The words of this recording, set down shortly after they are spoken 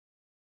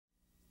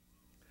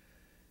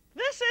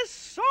This is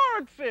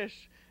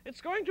swordfish. It's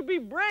going to be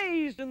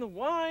braised in the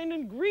wine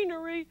and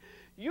greenery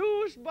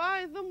used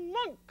by the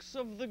monks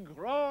of the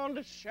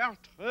Grande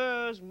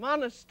Chartreuse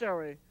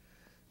Monastery.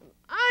 And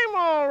I'm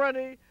all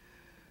ready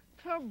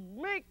to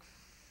make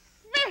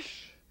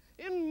fish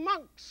in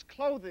monk's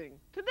clothing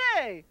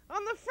today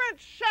on the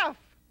French Chef.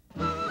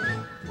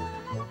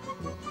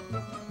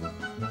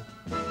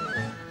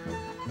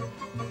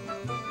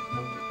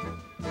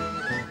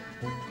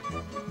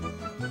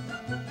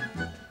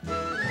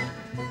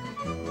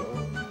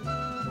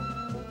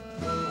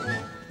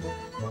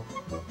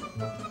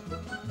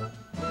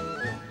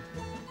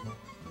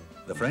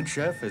 The French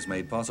Chef is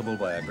made possible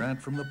by a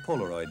grant from the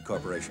Polaroid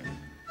Corporation.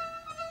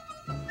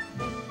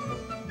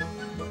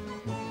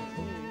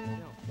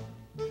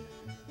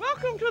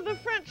 Welcome to the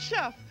French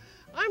Chef.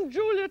 I'm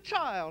Julia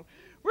Child.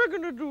 We're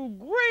going to do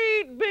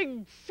great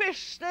big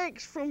fish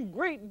steaks from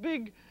great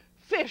big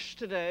fish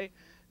today,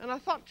 and I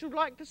thought you'd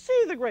like to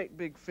see the great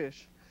big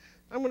fish.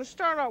 I'm going to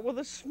start out with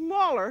a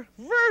smaller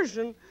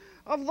version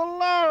of the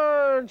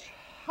large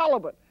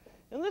halibut.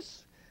 And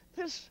this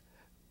is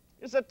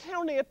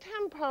only a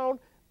 10-pound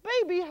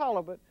baby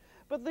halibut,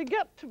 but they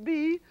get to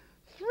be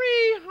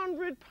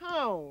 300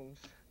 pounds.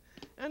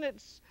 And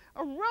it's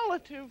a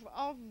relative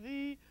of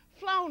the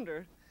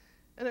flounder,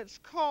 and it's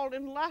called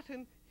in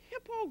Latin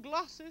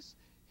hippoglossus,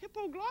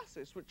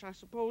 which I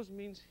suppose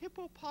means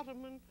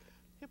hippopotamus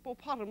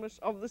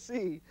of the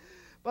sea.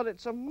 But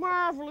it's a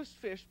marvelous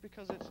fish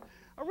because it's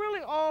a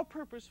really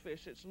all-purpose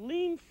fish. It's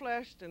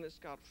lean-fleshed and it's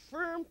got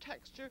firm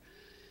texture,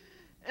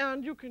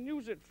 and you can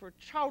use it for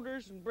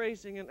chowders and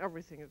braising and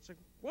everything. It's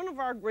one of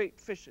our great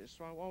fishes,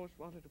 so I always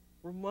wanted to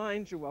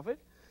remind you of it.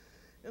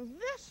 And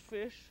this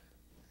fish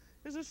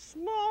is a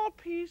small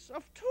piece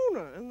of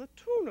tuna, and the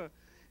tuna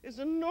is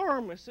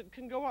enormous. It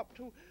can go up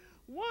to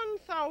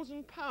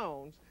 1,000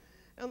 pounds.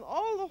 And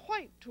all the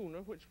white tuna,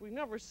 which we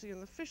never see in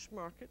the fish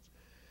markets,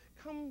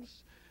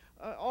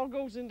 all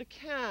goes into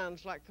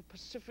cans like the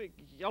Pacific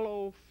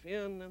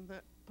yellowfin and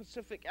that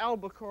Pacific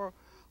albacore.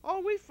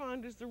 All we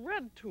find is the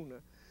red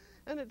tuna.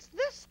 And it's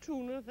this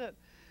tuna that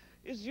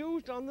is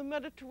used on the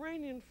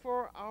Mediterranean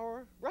for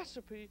our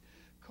recipe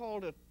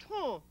called a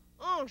thon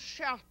en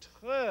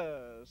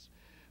chartreuse,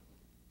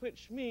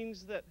 which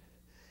means that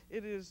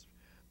it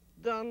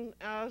done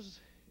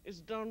as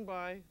is done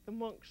by the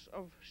monks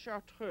of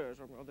Chartreuse,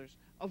 or well, there's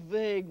a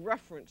vague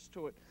reference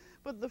to it.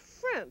 But the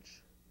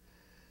French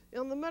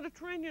in the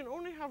Mediterranean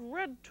only have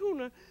red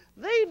tuna.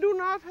 They do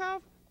not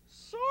have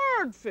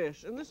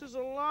swordfish, and this is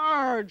a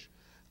large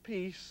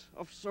piece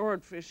of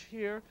swordfish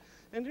here,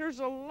 and here's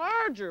a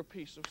larger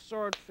piece of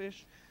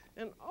swordfish,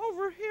 and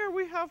over here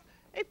we have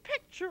a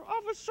picture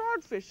of a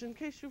swordfish in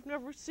case you've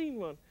never seen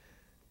one.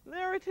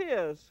 There it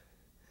is.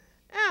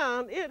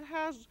 And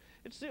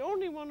it's the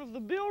only one of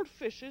the billed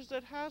fishes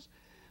that has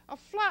a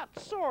flat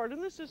sword,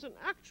 and this is an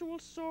actual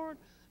sword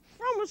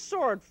from a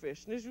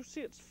swordfish. And as you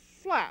see, it's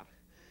flat,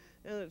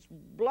 and it's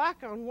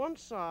black on one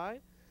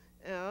side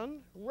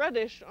and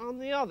reddish on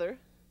the other.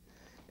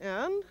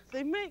 And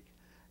they make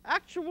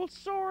actual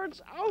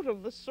swords out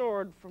of the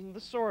sword from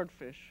the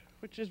swordfish,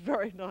 which is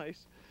very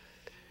nice.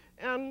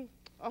 And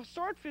a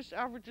swordfish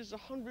averages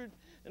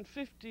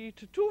 150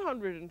 to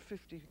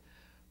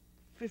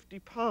 250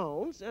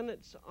 pounds, and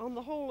it's on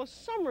the whole a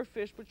summer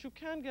fish, but you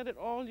can get it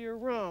all year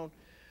round.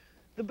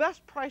 The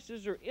best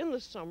prices are in the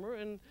summer,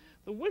 and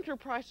the winter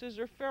prices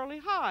are fairly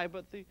high,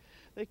 but they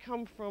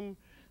come from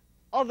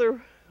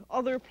other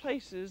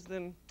places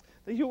than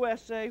the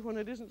USA when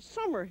it isn't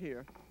summer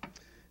here.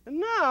 And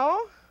now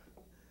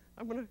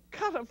I'm going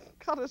to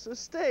cut us a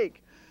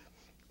steak.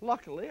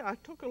 Luckily, I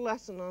took a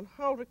lesson on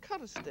how to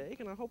cut a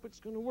steak, and I hope it's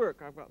going to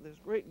work. I've got this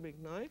great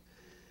big knife,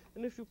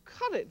 and if you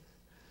cut it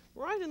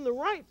right in the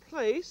right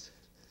place,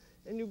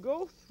 and you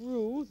go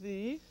through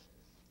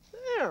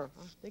there, I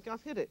think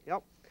I've hit it,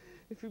 yep.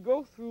 If you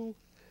go through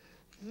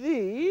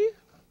the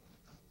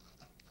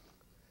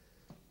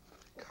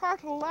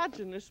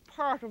cartilaginous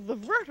part of the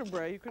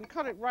vertebrae, you can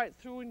cut it right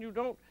through, and you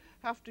don't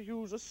have to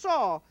use a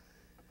saw.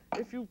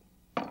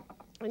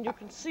 And you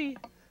can see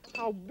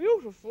how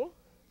beautiful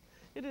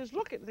it is.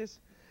 Look at this.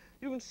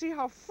 You can see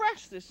how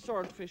fresh this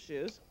swordfish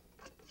is.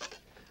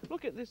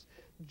 Look at this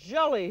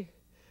jelly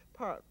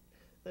part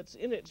that's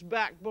in its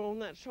backbone.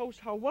 That shows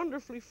how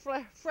wonderfully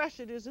fresh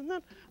it is. And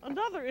then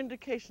another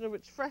indication of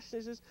its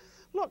freshness is,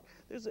 look,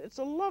 it's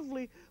a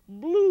lovely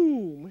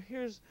bloom.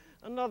 Here's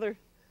another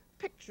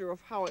picture of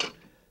how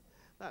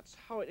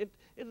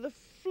the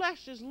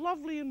flesh is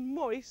lovely and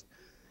moist,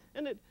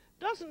 and it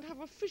doesn't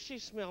have a fishy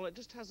smell. It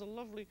just has a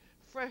lovely,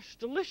 fresh,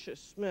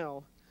 delicious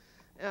smell.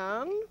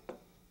 And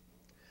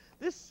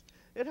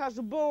it has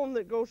a bone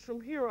that goes from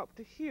here up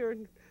to here,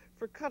 and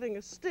for cutting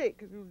a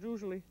steak, you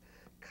usually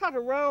cut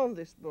around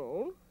this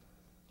bone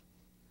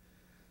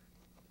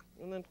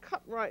and then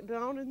cut right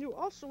down, and you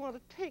also want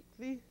to take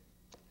the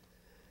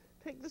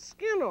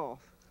skin off.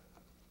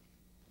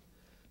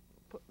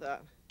 Put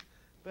that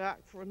back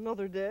for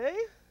another day.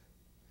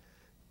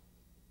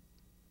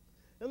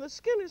 And the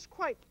skin is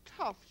quite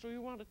tough, so you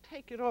want to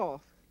take it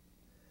off.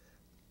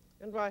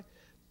 And by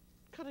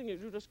cutting it,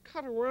 you just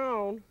cut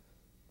around,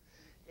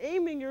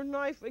 aiming your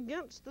knife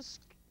against the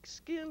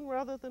skin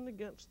rather than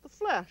against the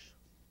flesh.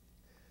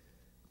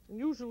 And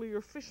usually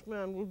your fish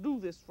man will do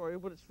this for you,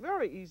 but it's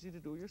very easy to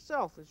do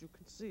yourself. As you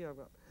can see, I've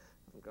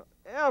got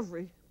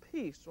every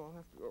piece, so I'll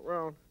have to go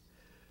around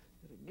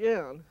it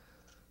again.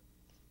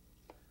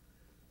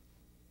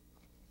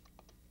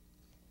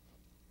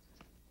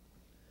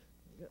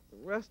 Get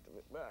the rest of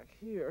it back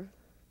here.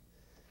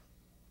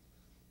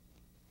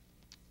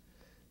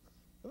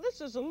 And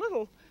this is a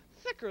little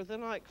thicker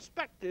than I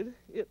expected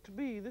it to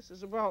be. This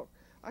is about,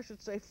 I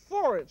should say,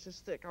 4 inches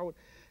thick. I would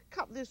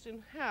cut this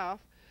in half,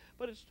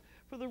 but it's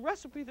for the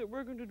recipe that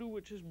we're going to do,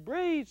 which is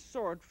braised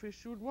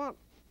swordfish. You would want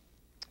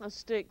a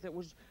steak that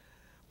was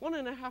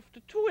 1.5 to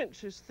 2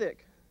 inches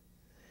thick.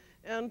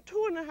 And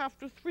 2.5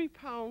 to 3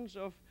 pounds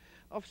of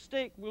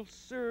steak will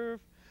serve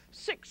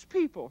 6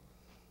 people.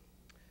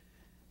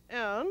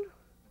 And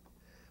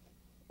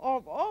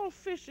all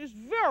fish is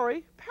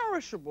very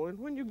perishable, and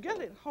when you get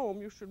it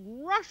home, you should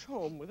rush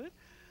home with it,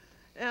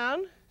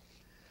 and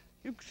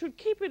you should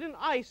keep it in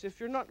ice if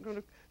you're not going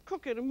to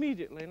cook it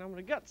immediately. And I'm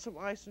going to get some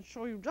ice and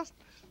show you just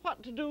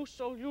what to do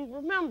so you'll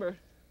remember.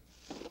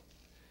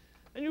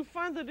 And you'll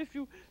find that if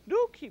you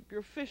do keep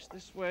your fish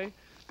this way,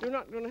 you're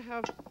not going to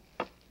have,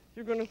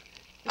 it's going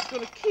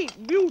to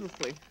keep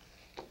beautifully.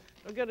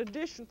 Now get a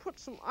dish and put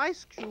some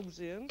ice cubes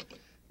in,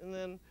 and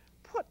then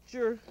put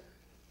your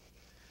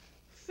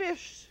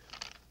fish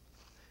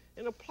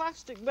in a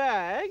plastic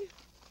bag,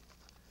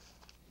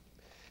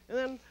 and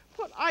then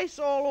put ice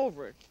all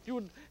over it. You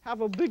would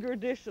have a bigger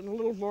dish and a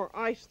little more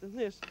ice than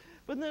this,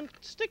 but then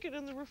stick it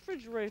in the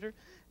refrigerator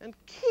and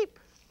keep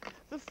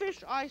the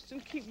fish iced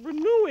and keep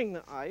renewing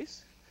the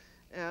ice,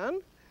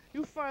 and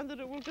you find that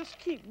it will just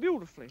keep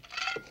beautifully.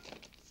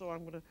 So I'm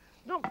going to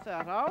dump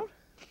that out,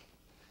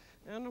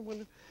 and I'm going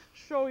to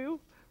show you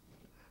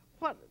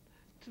what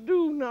to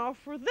do now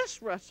for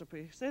this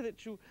recipe. Say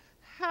that you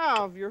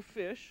have your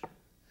fish,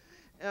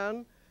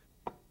 and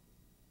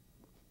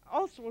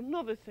also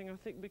another thing I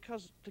think,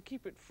 because to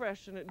keep it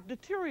fresh, and it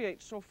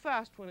deteriorates so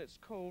fast when it's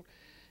cold,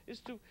 is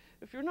to,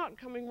 if you're not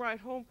coming right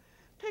home,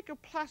 take a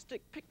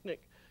plastic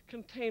picnic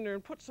container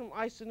and put some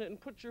ice in it and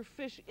put your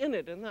fish in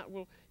it, and that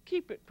will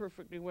keep it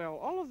perfectly well.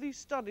 All of these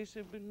studies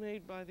have been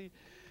made by the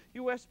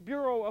U.S.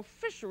 Bureau of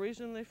Fisheries,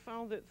 and they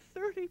found that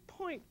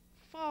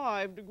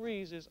 30.5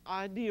 degrees is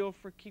ideal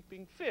for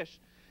keeping fish.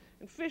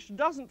 And fish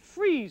doesn't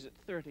freeze at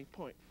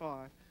 30.5.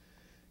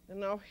 And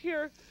now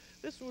here,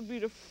 this would be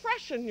to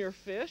freshen your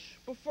fish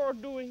before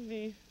doing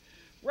the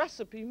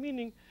recipe,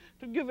 meaning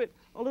to give it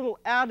a little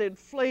added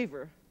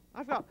flavor.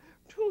 I've got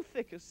too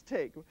thick a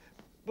steak.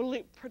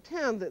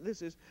 Pretend that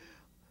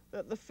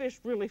that the fish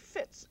really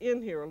fits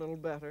in here a little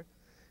better.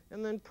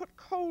 And then put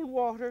cold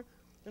water,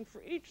 and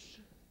for each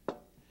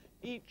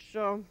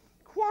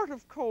quart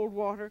of cold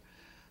water,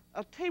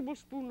 a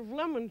tablespoon of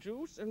lemon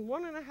juice and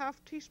 1.5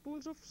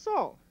 teaspoons of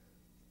salt.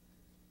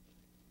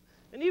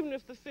 And even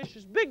if the fish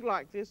is big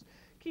like this,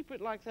 keep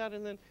it like that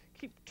and then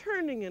keep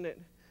turning in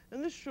it.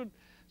 And this should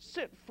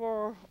sit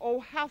for,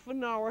 half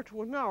an hour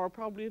to an hour,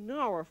 probably an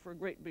hour for a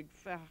great big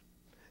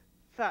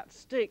fat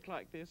steak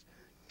like this.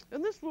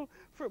 And this will,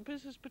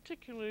 this is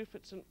particularly if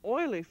it's an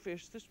oily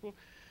fish, this will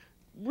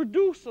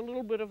reduce a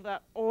little bit of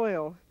that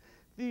oil.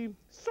 The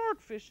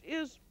swordfish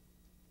is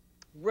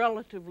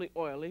relatively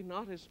oily,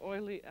 not as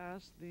oily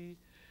as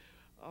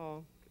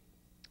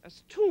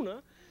as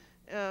tuna,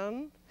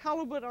 and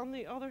halibut, on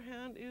the other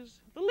hand, is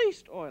the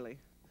least oily.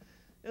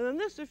 And then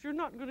this, if you're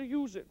not going to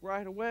use it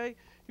right away,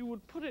 you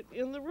would put it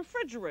in the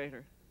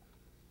refrigerator.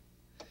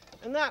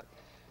 And that,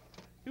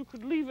 you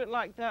could leave it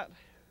like that,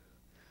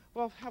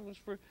 well, it happens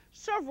for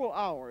several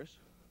hours.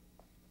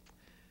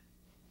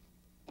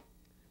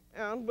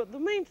 But the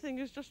main thing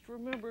is just to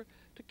remember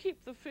to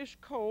keep the fish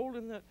cold,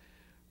 and that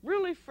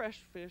really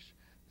fresh fish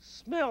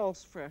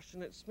smells fresh,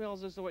 and it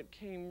smells as though it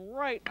came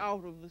right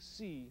out of the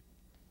sea.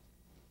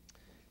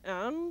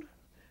 And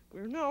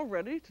we're now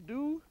ready to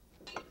do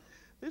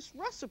this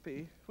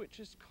recipe,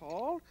 which is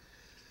called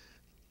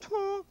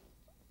thon,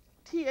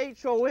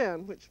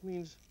 T-H-O-N, which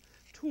means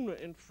tuna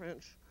in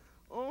French,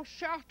 en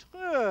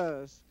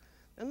chartreuse.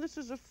 And this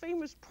is a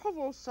famous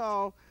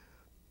Provençal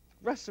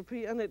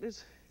recipe, and it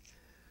is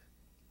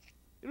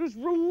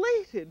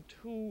related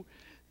to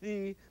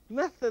the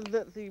method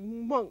that the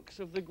monks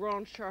of the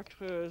Grande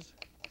Chartreuse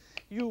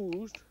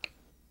used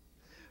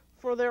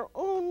for their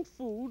own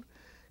food,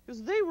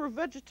 because they were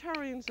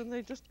vegetarians and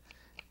they just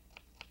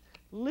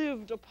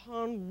lived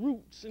upon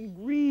roots and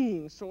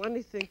greens. So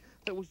anything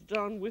that was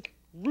done with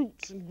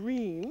roots and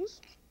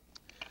greens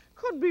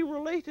could be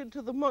related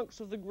to the monks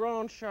of the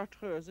Grande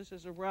Chartreuse. This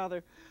is a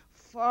rather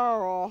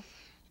far off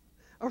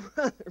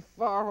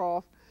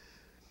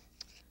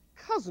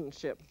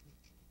cousinship.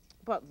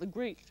 But the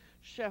great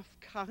chef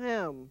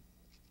Carême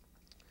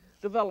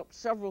developed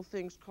several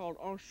things called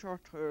en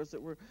chartreuse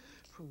that were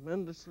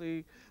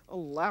tremendously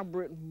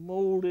elaborate,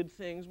 molded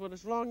things, but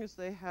as long as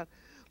they had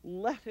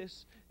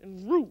lettuce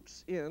and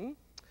roots in,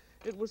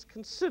 it was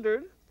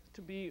considered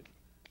to be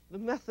the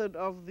method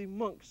of the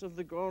monks of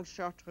the Grande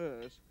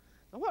Chartreuse.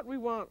 Now what we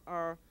want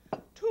are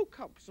 2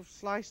 cups of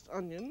sliced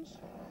onions,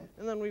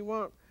 and then we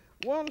want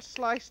 1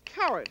 sliced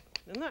carrot,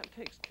 and that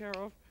takes care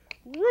of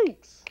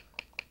roots.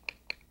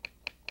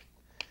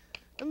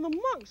 And the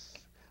monks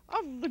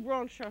of the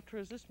Grand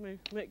Chartreuse, this may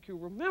make you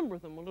remember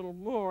them a little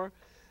more,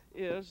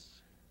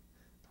 is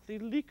the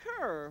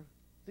liqueur,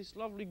 this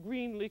lovely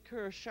green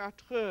liqueur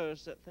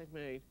Chartreuse that they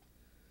made.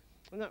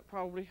 And that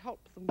probably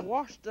helped them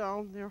wash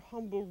down their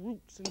humble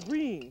roots and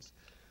greens.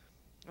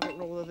 I don't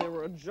know whether they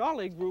were a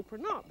jolly group or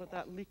not, but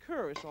that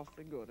liqueur is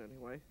awfully good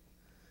anyway.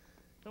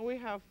 Now we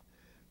have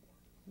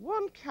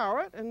 1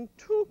 carrot and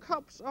 2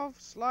 cups of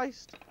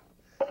sliced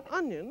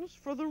onions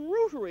for the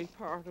rootery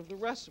part of the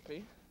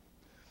recipe.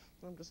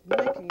 I'm just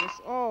making this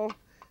all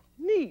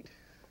neat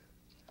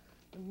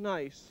and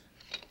nice.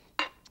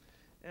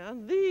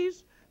 And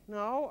these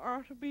now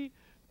are to be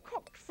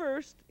cooked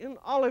first in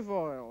olive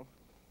oil.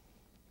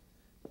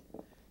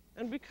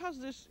 And because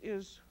this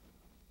is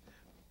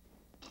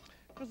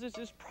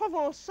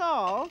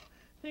Provençal,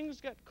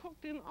 things get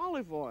cooked in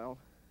olive oil.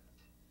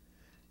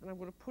 And I'm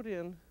going to put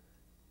in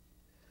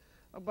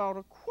about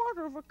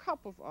 1/4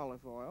 cup of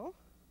olive oil.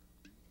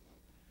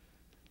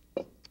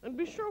 And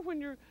be sure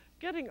when you're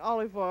getting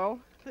olive oil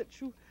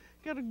that you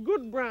get a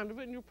good brand of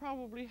it, and you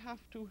probably have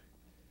to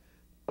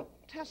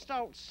test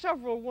out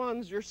several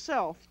ones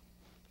yourself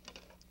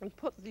and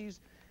put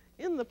these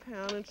in the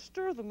pan and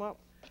stir them up.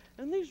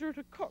 And these are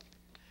to cook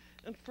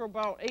and for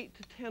about 8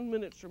 to 10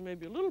 minutes or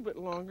maybe a little bit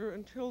longer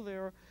until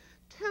they're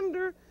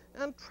tender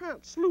and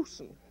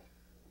translucent.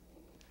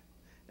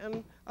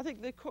 And I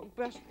think they cook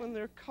best when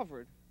they're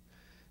covered.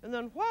 And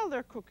then while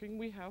they're cooking,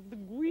 we have the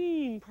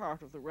green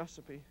part of the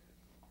recipe.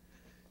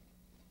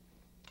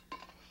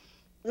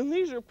 And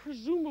these are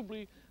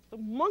presumably the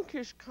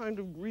monkish kind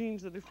of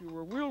greens that if you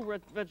were a real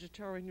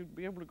vegetarian, you'd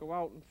be able to go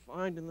out and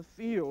find in the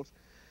fields.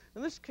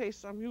 In this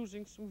case, I'm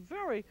using some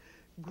very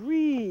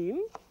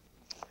green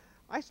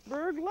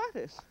iceberg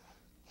lettuce.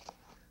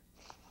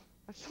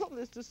 I showed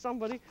this to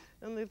somebody,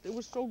 and it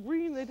was so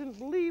green they didn't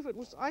believe it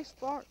was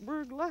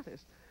iceberg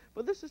lettuce.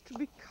 But this is to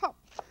be cut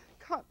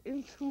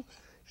into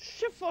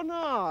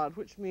chiffonade,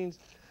 which means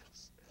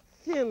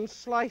thin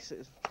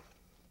slices.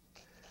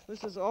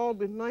 This has all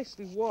been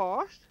nicely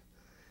washed,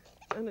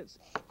 and it's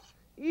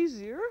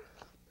easier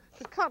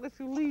to cut if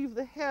you leave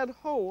the head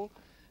whole.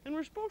 And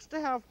we're supposed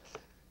to have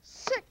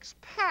 6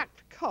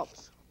 packed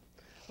cups.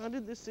 I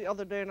did this the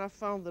other day, and I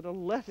found that a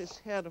lettuce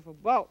head of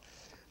about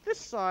this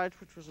size,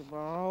 which was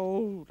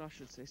about, I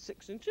should say,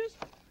 6 inches,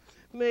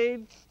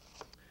 made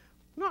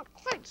not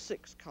quite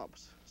 6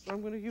 cups. So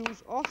I'm going to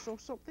use also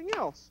something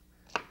else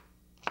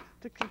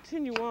to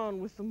continue on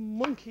with the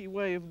monkey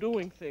way of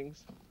doing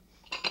things.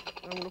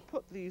 I'm going to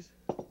put these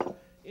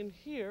in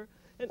here.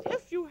 And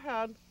if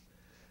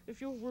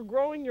you were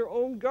growing your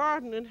own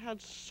garden and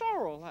had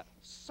sorrel, that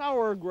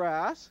sour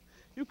grass,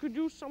 you could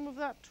use some of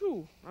that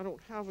too. I don't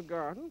have a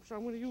garden, so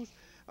I'm going to use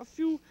a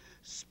few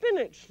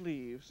spinach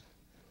leaves.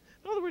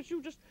 In other words,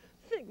 you just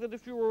think that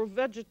if you were a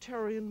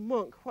vegetarian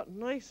monk, what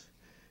nice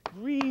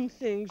green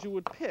things you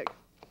would pick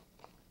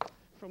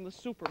from the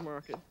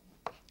supermarket.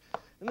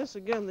 And this,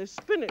 again, this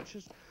spinach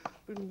has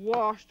been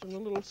washed and the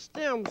little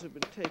stems have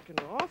been taken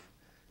off.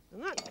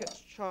 And that gets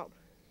chopped,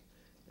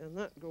 and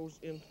that goes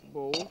into the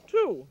bowl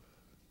too.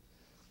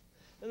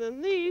 And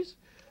then these,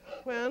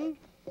 when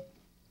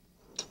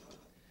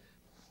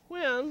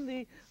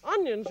the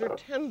onions are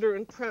tender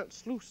and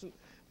translucent,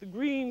 the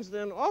greens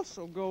then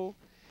also go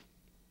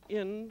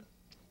in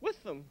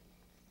with them.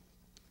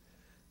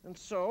 And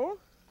so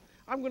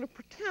I'm going to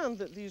pretend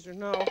that these are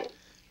now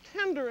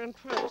tender and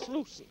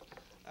translucent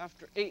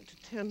after 8 to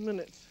 10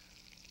 minutes.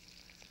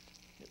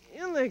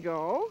 And in they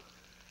go.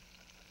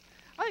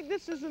 I think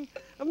this is an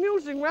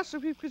amusing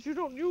recipe because you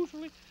don't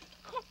usually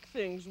cook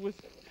things with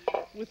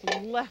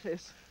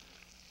lettuce.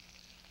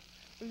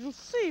 But you'll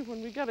see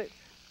when we get it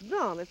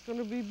done, it's going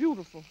to be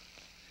beautiful.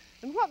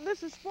 And what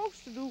this is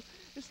supposed to do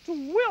is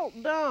to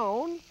wilt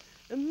down,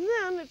 and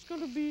then it's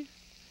going to be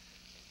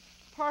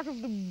part of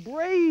the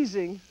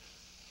braising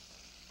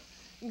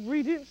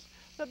ingredients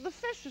that the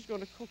fish is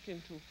going to cook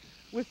into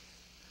with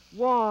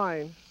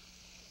wine.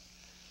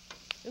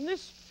 And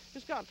this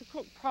has got to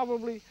cook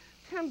probably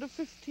 10 to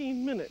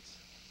 15 minutes.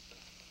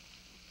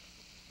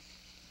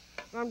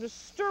 And I'm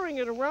just stirring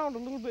it around a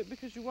little bit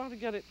because you want to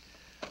get it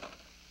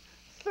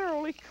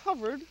thoroughly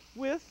covered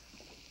with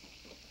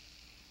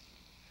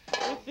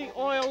the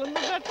oil and the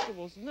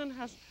vegetables, and then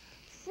has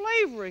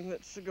flavoring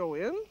that's to go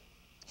in.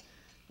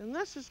 And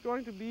this is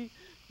going to be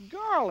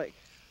garlic.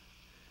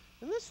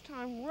 And this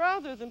time,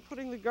 rather than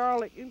putting the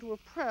garlic into a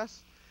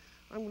press,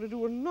 I'm going to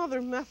do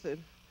another method,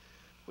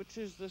 which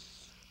is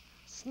this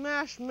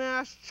smash,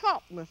 mash,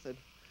 chop method.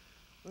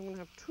 I'm going to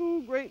have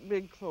 2 great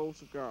big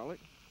cloves of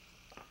garlic.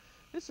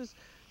 This is,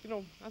 you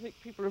know, I think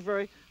people are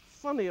very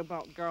funny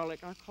about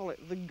garlic. I call it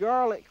the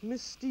garlic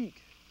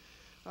mystique.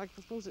 I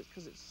suppose it's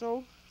because it's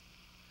so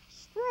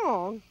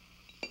strong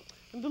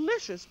and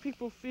delicious.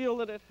 People feel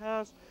that it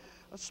has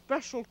a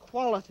special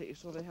quality,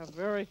 so they have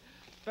very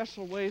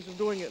special ways of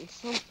doing it. And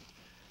some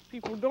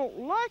people don't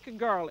like a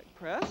garlic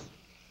press.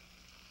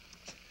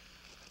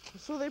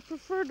 So they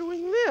prefer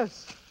doing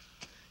this.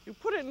 You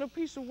put it in a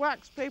piece of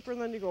wax paper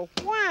and then you go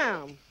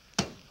wham,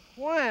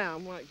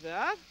 wham, like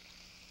that.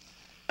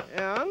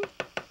 And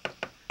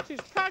see,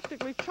 it's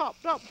practically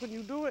chopped up when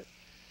you do it,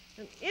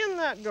 and in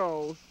that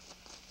goes.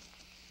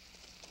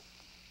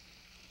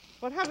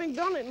 But having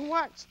done it in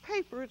wax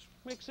paper, it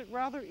makes it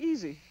rather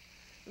easy.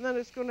 And then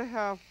it's going to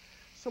have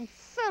some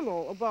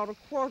fennel, about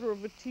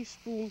 1/4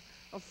 teaspoon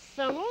of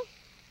fennel,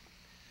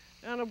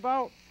 and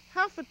about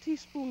 1/2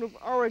 teaspoon of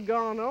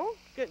oregano.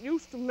 Get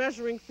used to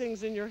measuring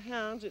things in your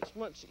hands, it's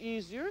much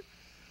easier.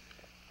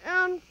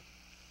 And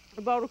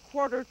about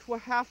 1/4 to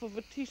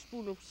 1/2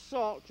 teaspoon of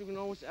salt. You can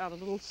always add a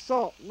little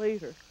salt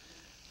later.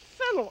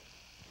 Fennel,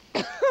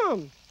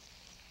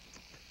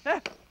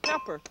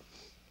 pepper.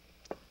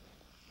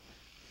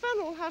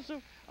 Fennel has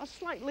a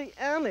slightly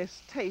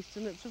anise taste,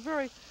 and it's a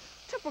very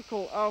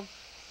typical of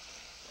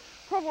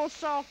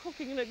Provençal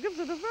cooking, and it gives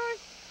it a very,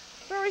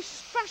 very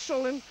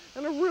special and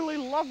a really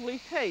lovely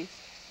taste.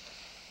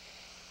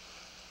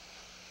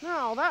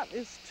 Now that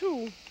is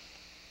to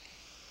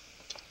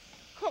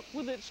cook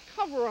with its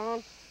cover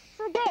on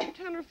for about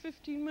 10 or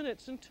 15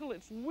 minutes until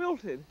it's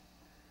wilted.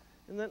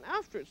 And then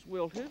after it's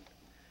wilted,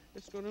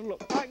 it's going to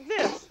look like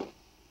this.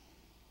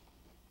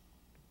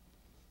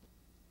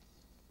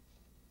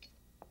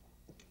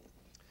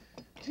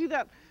 See,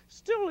 that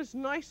still is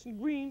nice and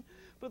green,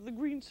 but the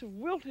greens have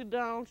wilted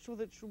down so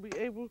that you'll be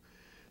able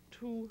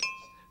to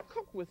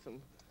cook with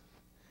them.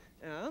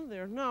 And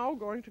they're now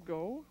going to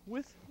go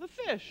with the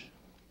fish.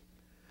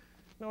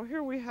 Now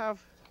here we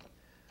have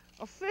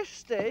a fish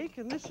steak,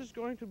 and this is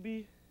going to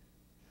be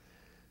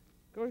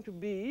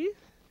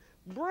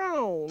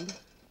browned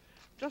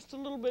just a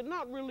little bit,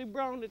 not really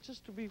browned, it's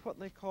just to be what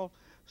they call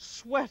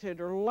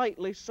sweated or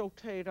lightly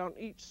sauteed on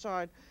each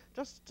side,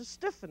 just to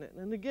stiffen it.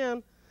 And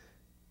again,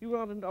 you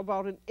want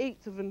about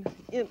 1/8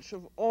 inch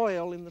of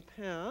oil in the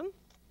pan.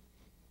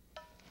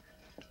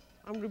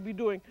 I'm going to be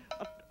doing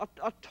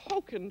a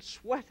token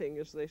sweating,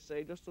 as they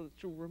say, just so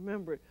that you'll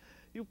remember it.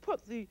 You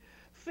put the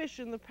fish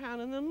in the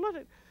pan and then let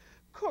it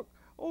cook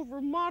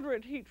over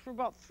moderate heat for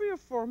about 3 or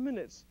 4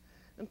 minutes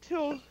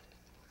until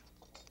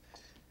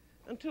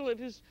it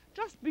is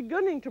just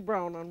beginning to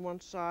brown on one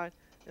side,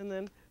 and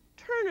then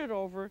turn it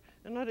over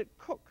and let it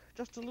cook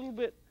just a little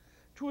bit,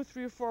 2 or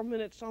 3 or 4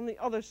 minutes on the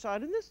other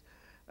side. And this,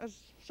 as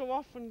so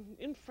often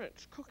in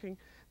French cooking,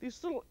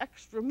 these little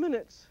extra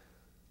minutes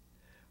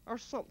are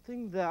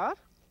something that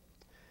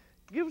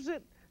gives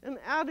it an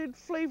added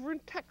flavor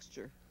and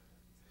texture.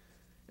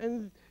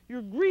 And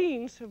your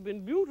greens have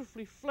been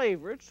beautifully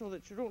flavored so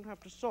that you don't have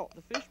to salt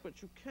the fish,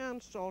 but you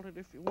can salt it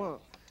if you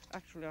want.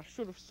 Actually, I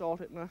should have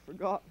salted it and I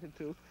forgot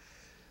to.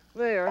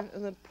 There,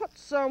 and then put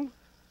some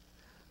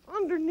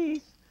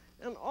underneath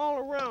and all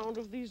around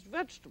of these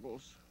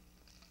vegetables.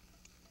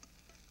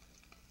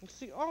 And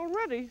see,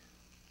 already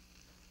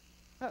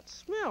that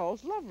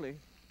smells lovely.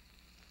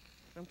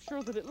 I'm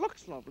sure that it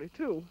looks lovely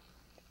too.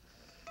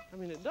 I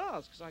mean, it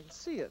does, because I can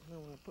see it. I'm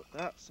going to put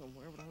that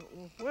somewhere, but I don't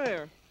know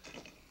where.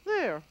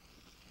 There.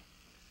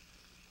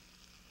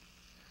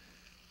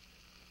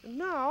 And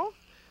now,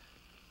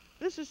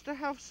 this is to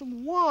have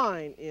some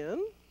wine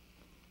in.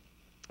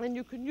 And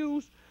you can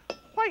use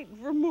white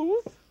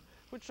vermouth,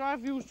 which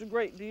I've used a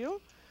great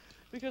deal,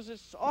 because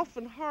it's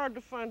often hard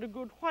to find a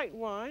good white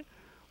wine.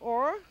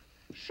 Or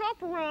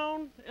shop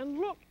around and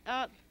look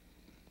at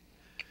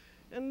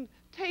and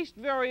taste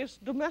various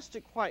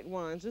domestic white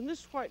wines. And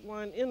this white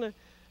wine in a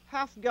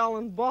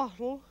half-gallon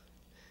bottle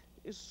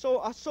is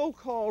a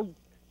so-called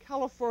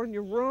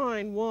California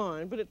Rhine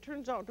wine, but it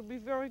turns out to be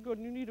very good,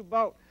 and you need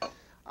about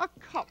a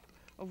cup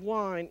of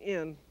wine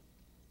in.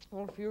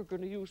 Or if you're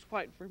going to use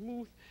white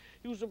vermouth,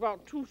 use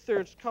about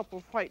 2/3 cup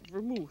of white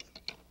vermouth.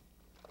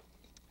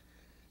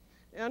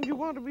 And you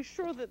want to be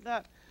sure that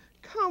that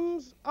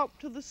comes up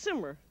to the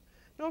simmer.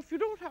 Now, if you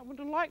don't happen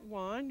to like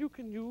wine, you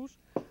can use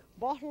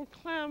bottled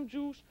clam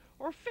juice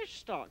or fish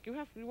stock. You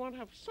want to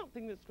have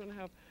something that's going to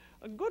have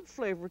a good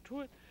flavor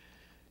to it,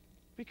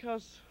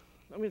 because,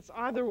 I mean, it's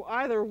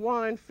either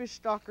wine, fish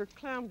stock, or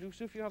clam juice.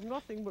 If you have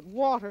nothing but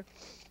water,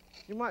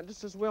 you might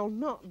just as well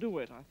not do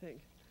it, I think.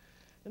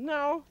 And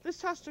now,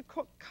 this has to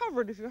cook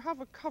covered if you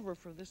have a cover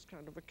for this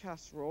kind of a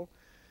casserole,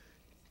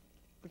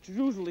 but you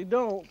usually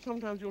don't.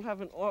 Sometimes you'll have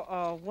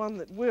one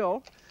that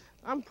will.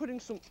 I'm putting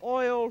some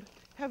oiled,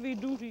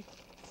 heavy-duty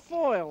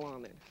foil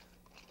on it.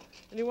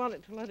 And you want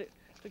it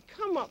to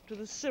come up to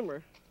the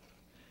simmer.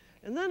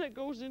 And then it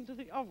goes into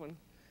the oven.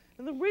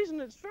 And the reason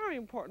it's very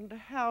important to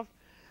have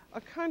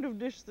a kind of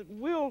dish that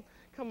will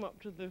come up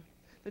to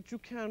that you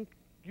can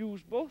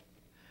use both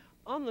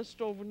on the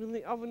stove and in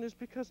the oven is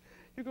because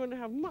you're going to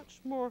have much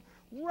more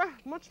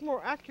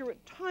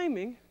accurate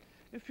timing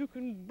if you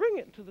can bring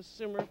it to the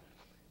simmer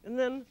and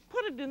then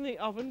put it in the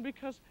oven,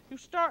 because you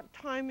start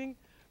timing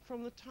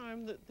from the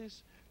time that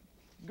this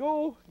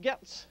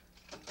gets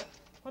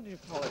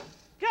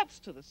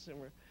to the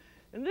simmer.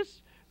 And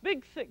this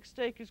big thick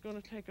steak is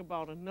going to take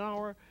about 1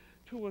 hour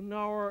to 1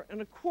 hour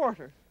and a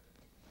quarter.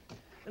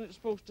 And it's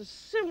supposed to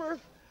simmer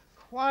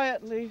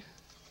quietly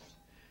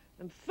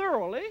and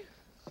thoroughly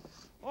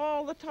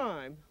all the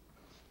time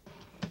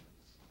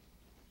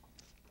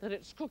that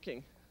it's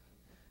cooking.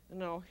 And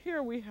now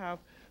here we have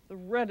the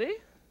ready,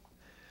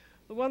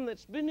 the one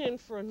that's been in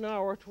for an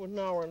hour to an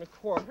hour and a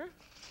quarter.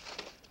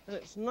 And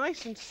it's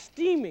nice and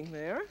steaming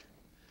there.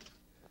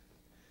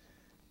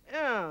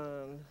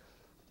 And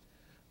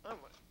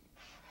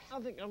I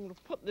think I'm going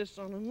to put this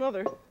on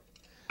another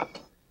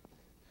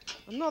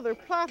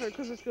platter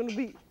because it's going to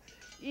be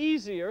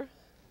easier.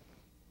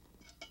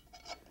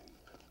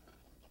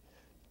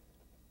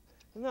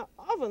 And that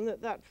oven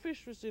that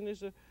fish was in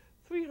is a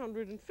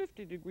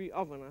 350-degree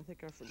oven. I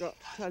think I forgot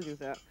to tell you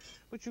that.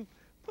 But you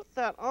put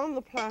that on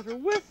the platter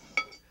with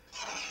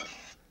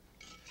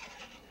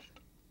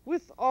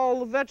all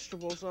the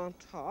vegetables on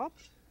top.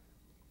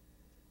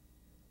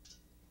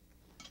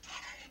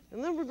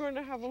 And then we're going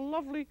to have a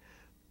lovely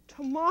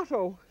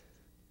tomato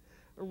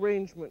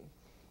arrangement,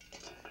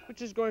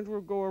 which is going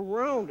to go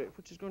around it,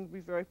 which is going to be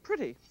very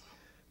pretty,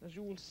 as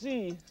you will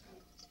see.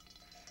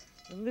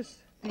 And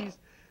these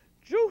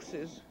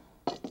juices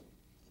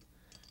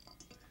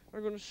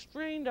are going to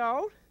strain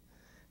out,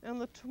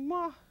 and the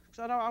tomato.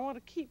 I want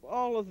to keep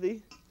all of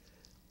this,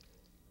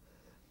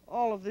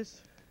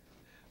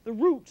 the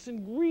roots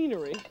and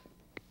greenery,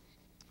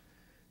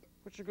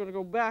 which are going to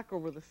go back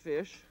over the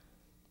fish.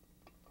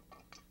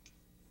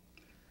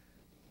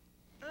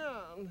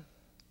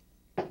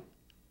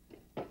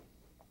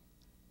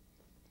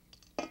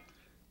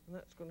 And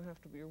that's going to have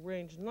to be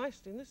arranged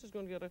nicely. And this is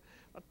going to get a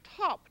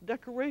top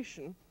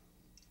decoration.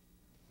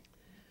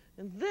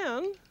 And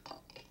then,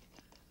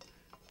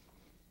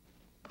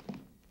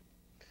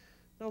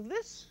 now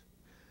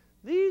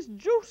these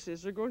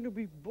juices are going to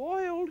be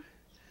boiled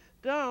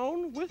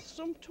down with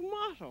some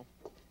tomato.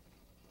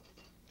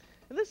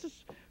 And this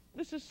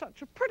is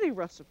such a pretty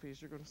recipe,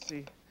 as you're going to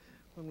see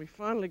when we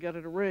finally get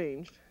it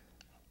arranged.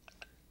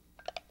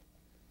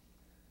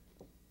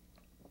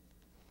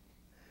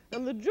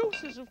 And the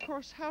juices, of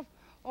course, have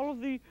all of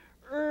the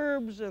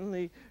herbs and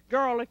the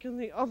garlic and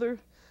the other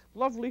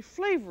lovely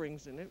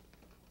flavorings in it.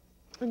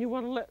 And you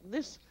want to let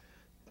this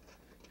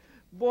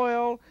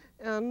boil,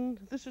 and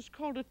this is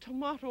called a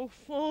tomato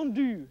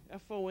fondue,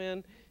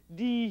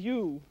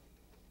 F-O-N-D-U.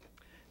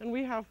 And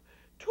we have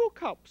 2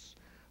 cups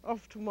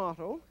of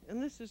tomato,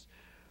 and this is,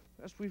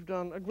 as we've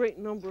done a great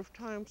number of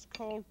times,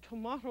 called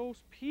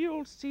tomatoes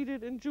peeled,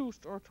 seeded, and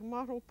juiced, or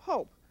tomato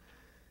pulp.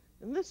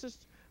 And this is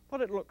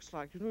what it looks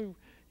like.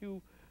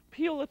 You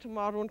peel the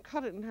tomato and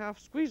cut it in half,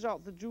 squeeze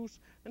out the juice,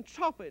 and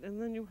chop it,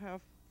 and then you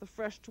have the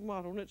fresh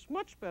tomato. And it's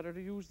much better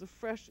to use the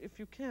fresh if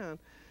you can.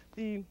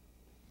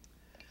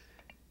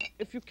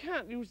 If you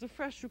can't use the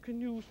fresh, you can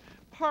use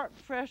part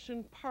fresh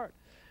and part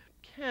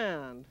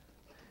canned.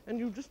 And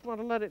you just want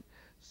to let it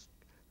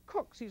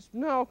cook. See, it's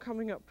now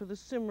coming up to the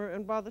simmer,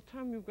 and by the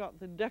time you've got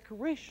the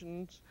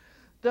decorations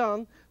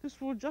done, this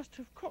will just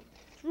have cooked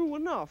through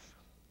enough.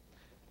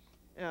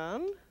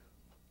 And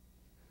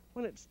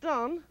when it's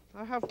done,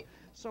 I have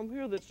some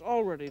here that's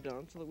already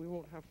done so that we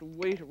won't have to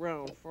wait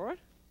around for it.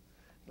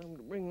 I'm going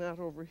to bring that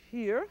over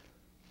here.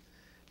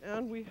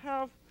 And we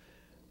have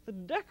the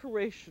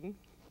decoration,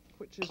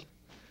 which is,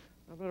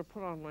 I better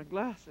put on my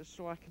glasses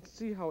so I can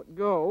see how it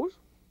goes.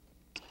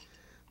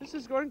 This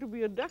is going to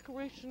be a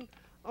decoration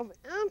of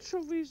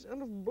anchovies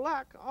and of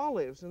black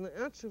olives. And the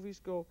anchovies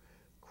go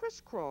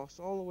crisscross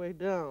all the way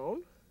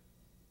down.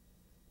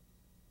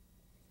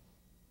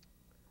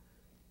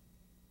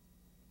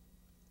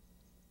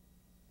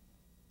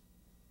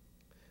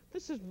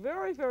 This is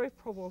very, very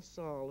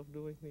Provençal of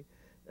doing the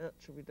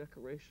anchovy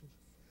decorations.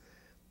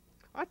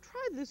 I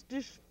tried this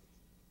dish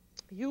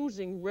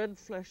using red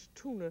flesh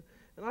tuna,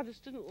 and I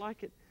just didn't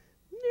like it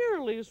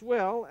nearly as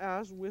well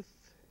as with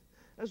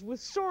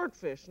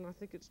swordfish, and I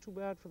think it's too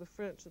bad for the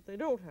French that they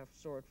don't have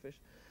swordfish.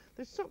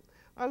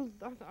 I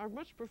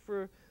much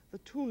prefer the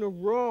tuna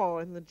raw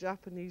in the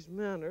Japanese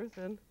manner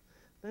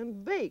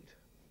than baked.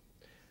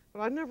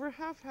 But I never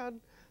have had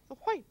the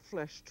white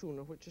flesh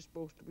tuna, which is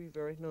supposed to be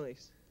very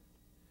nice.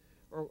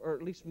 Or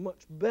at least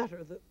much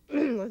better.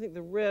 I think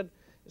the red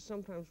is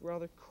sometimes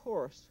rather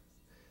coarse.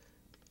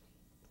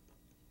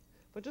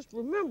 But just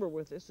remember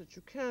with this that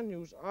you can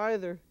use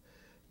either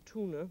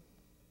tuna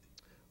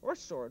or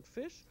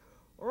swordfish,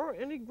 or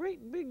any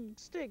great big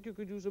steak. You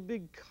could use a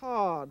big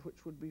cod,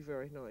 which would be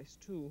very nice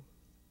too.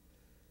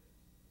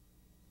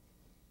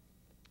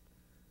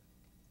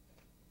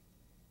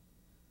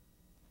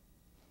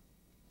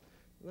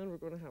 And then we're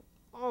going to have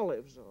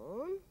olives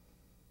on.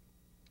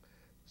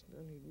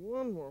 I need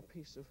one more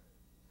piece of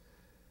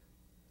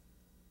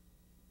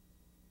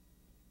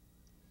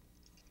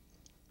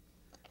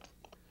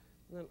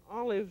and then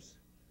olives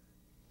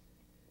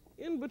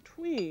in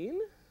between.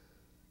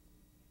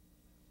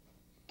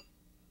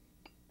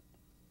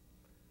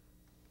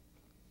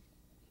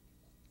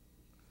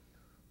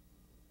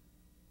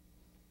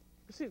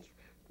 You see,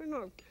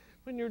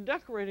 when you're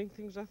decorating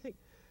things, I think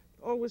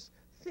always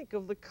think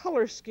of the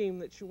color scheme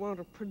that you want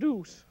to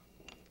produce.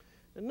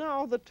 And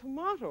now the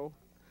tomato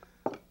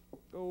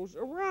goes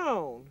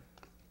around.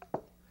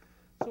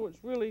 So it's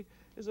really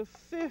is a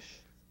fish,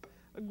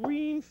 a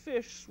green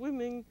fish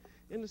swimming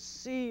in a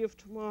sea of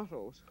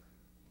tomatoes.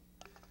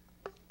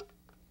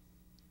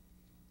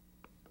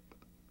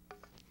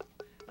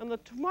 And the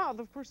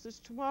tomato, of course, this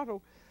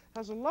tomato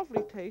has a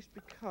lovely taste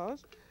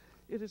because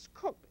it is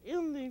cooked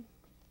in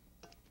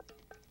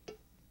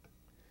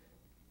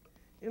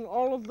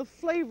all of the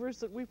flavors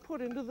that we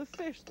put into the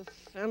fish, the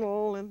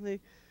fennel and the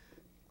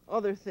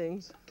other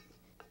things.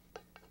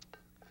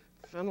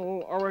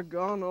 Fennel,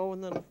 oregano,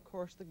 and then, of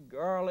course, the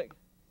garlic.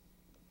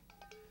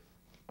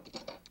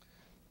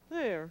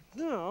 There.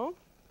 Now,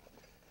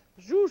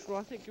 as usual,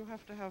 I think you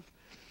have to have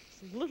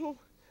some little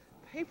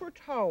paper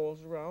towels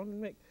around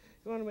and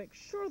you want to make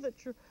sure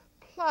that your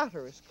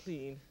platter is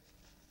clean.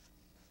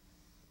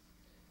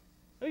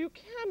 Now, you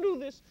can do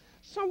this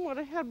somewhat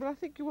ahead, but I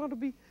think you want to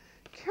be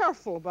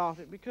careful about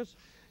it because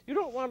you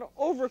don't want to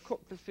overcook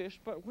the fish,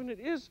 but when it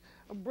is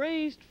a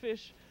braised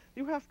fish,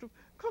 you have to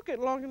cook it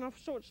long enough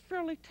so it's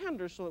fairly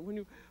tender so that when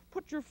you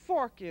put your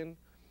fork in,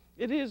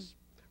 it is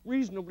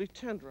reasonably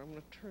tender. I'm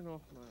going to take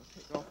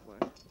off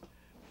my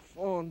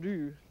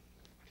fondue.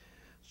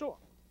 So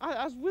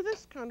as with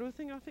this kind of a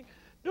thing, I think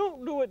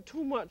don't do it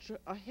too much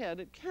ahead.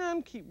 It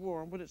can keep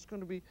warm, but it's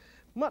going to be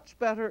much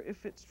better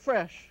if it's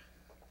fresh.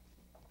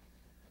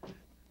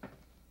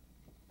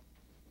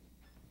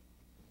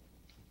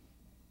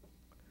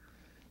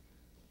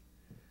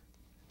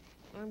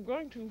 I'm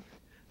going to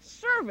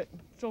serve it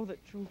so that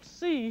you'll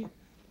see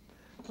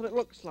what it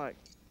looks like.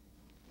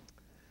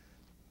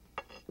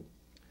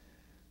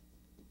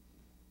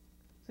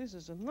 This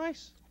is a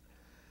nice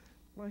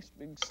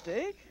big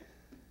steak.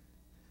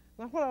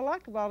 Now what I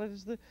like about it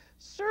is the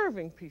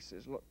serving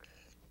pieces look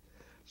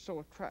so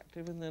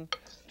attractive, and then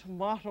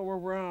tomato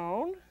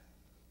around.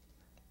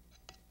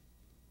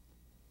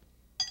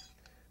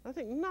 I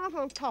think not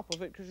on top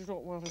of it because you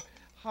don't want to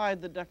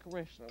hide the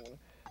decoration. I'm going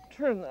to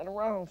turn that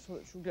around so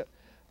that you'll get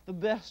the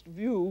best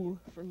view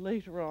for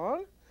later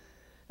on.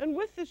 And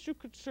with this you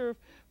could serve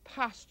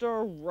pasta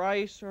or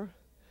rice or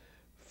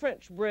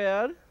French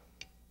bread.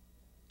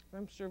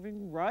 I'm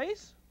serving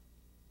rice.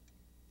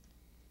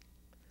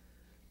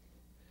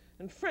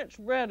 And French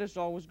bread is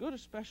always good,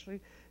 especially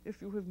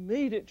if you have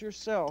made it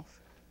yourself.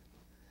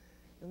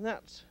 And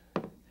that's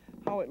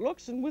how it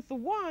looks. And with the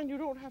wine, you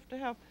don't have to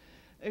have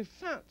a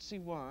fancy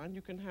wine.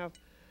 You can have,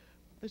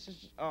 this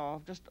is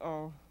just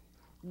a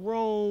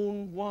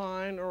Rhone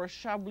wine or a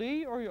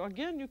Chablis, or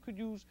again, you could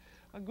use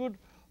a good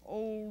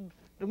old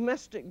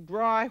domestic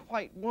dry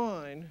white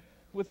wine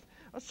with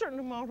a certain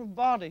amount of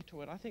body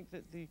to it. I think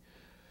that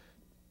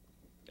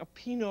a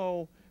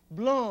Pinot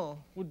Blanc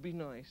would be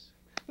nice.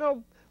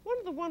 Now, one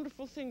of the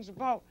wonderful things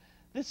about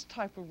this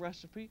type of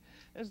recipe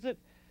is that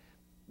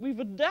we've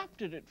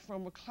adapted it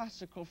from a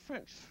classical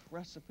French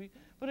recipe,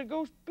 but it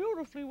goes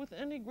beautifully with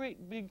any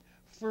great big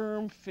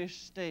firm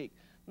fish steak.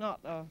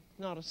 Not a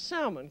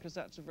salmon, because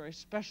that's a very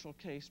special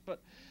case, but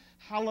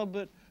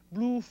halibut,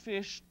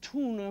 bluefish,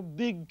 tuna,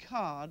 big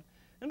cod.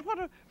 And what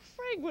a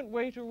fragrant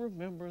way to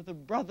remember the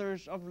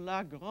brothers of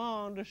La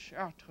Grande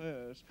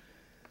Chartreuse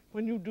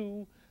when you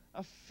do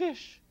a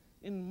fish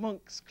in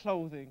monk's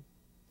clothing.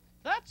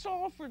 That's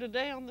all for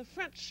today on The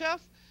French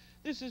Chef.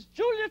 This is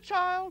Julia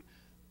Child.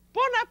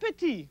 Bon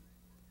appétit!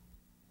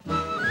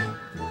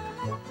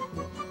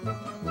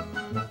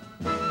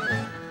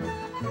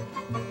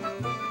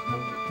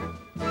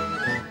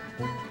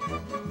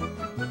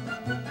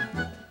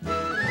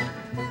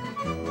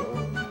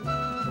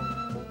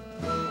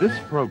 This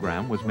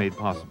program was made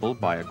possible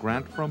by a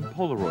grant from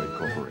Polaroid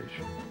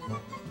Corporation.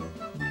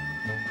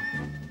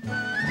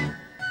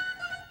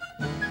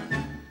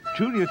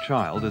 Julia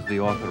Child is the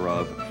author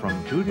of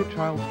From Julia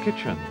Child's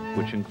Kitchen,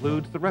 which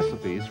includes the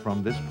recipes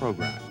from this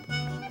program.